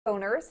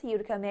Owners,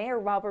 Utica Mayor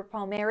Robert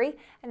Palmieri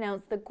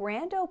announced the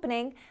grand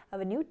opening of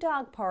a new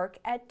dog park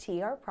at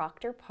TR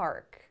Proctor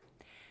Park.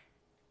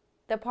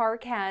 The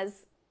park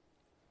has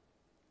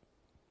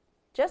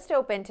just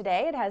opened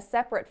today. It has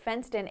separate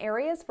fenced-in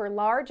areas for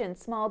large and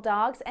small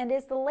dogs and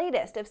is the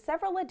latest of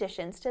several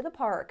additions to the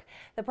park.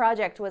 The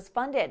project was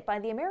funded by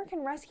the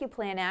American Rescue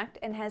Plan Act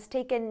and has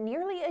taken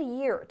nearly a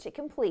year to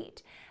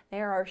complete.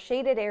 There are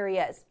shaded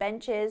areas,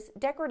 benches,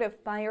 decorative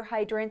fire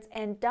hydrants,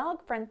 and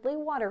dog-friendly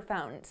water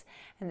fountains.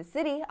 And the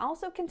city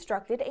also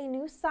constructed a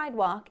new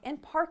sidewalk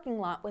and parking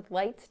lot with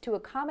lights to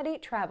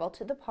accommodate travel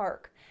to the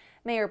park.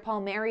 Mayor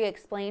Palmieri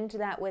explained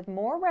that with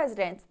more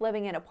residents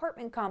living in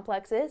apartment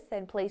complexes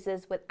and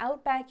places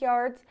without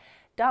backyards,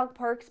 dog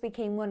parks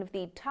became one of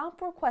the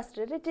top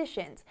requested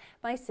additions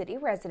by city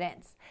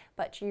residents.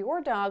 But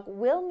your dog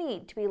will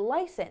need to be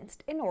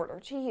licensed in order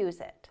to use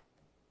it.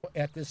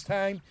 At this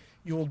time,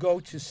 you will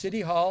go to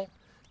City Hall,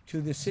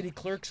 to the city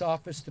clerk's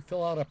office to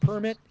fill out a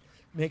permit.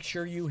 Make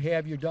sure you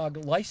have your dog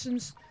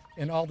licensed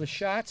and all the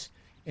shots,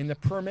 and the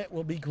permit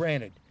will be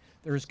granted.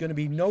 There is going to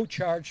be no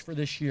charge for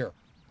this year.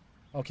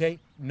 Okay,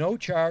 no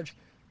charge,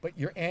 but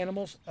your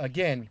animals,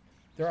 again,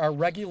 there are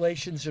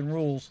regulations and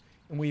rules,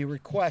 and we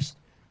request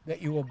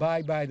that you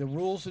abide by the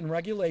rules and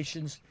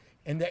regulations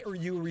and that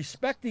you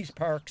respect these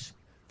parks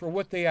for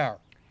what they are.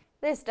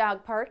 This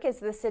dog park is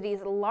the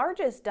city's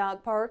largest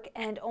dog park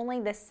and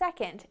only the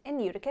second in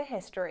Utica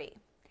history.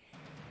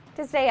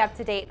 To stay up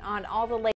to date on all the latest